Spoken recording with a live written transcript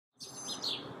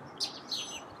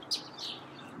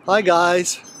Hi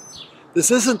guys, this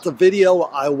isn't the video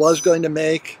I was going to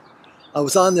make. I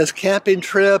was on this camping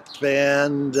trip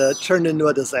and it turned into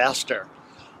a disaster.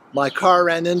 My car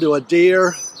ran into a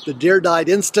deer. The deer died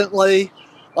instantly.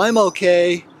 I'm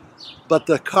okay, but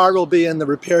the car will be in the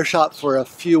repair shop for a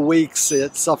few weeks.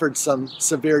 It suffered some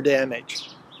severe damage.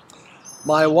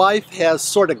 My wife has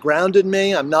sort of grounded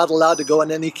me. I'm not allowed to go on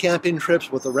any camping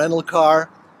trips with a rental car.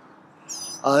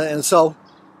 And so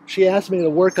she asked me to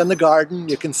work on the garden.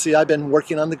 You can see I've been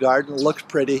working on the garden. It looks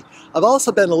pretty. I've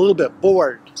also been a little bit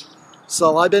bored.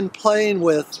 So I've been playing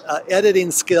with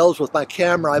editing skills with my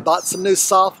camera. I bought some new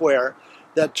software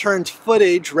that turns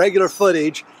footage, regular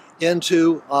footage,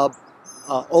 into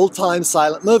old-time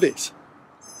silent movies.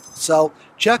 So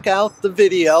check out the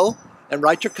video and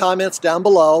write your comments down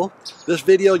below. This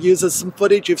video uses some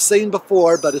footage you've seen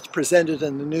before, but it's presented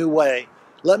in a new way.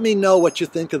 Let me know what you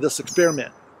think of this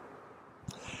experiment.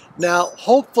 Now,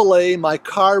 hopefully my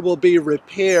car will be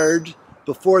repaired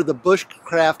before the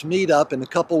Bushcraft meetup in a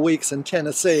couple weeks in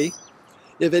Tennessee.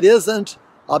 If it isn't,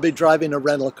 I'll be driving a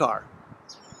rental car.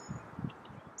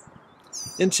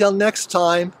 Until next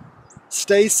time,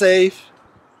 stay safe,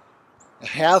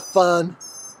 have fun,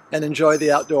 and enjoy the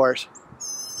outdoors.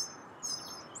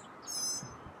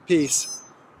 Peace.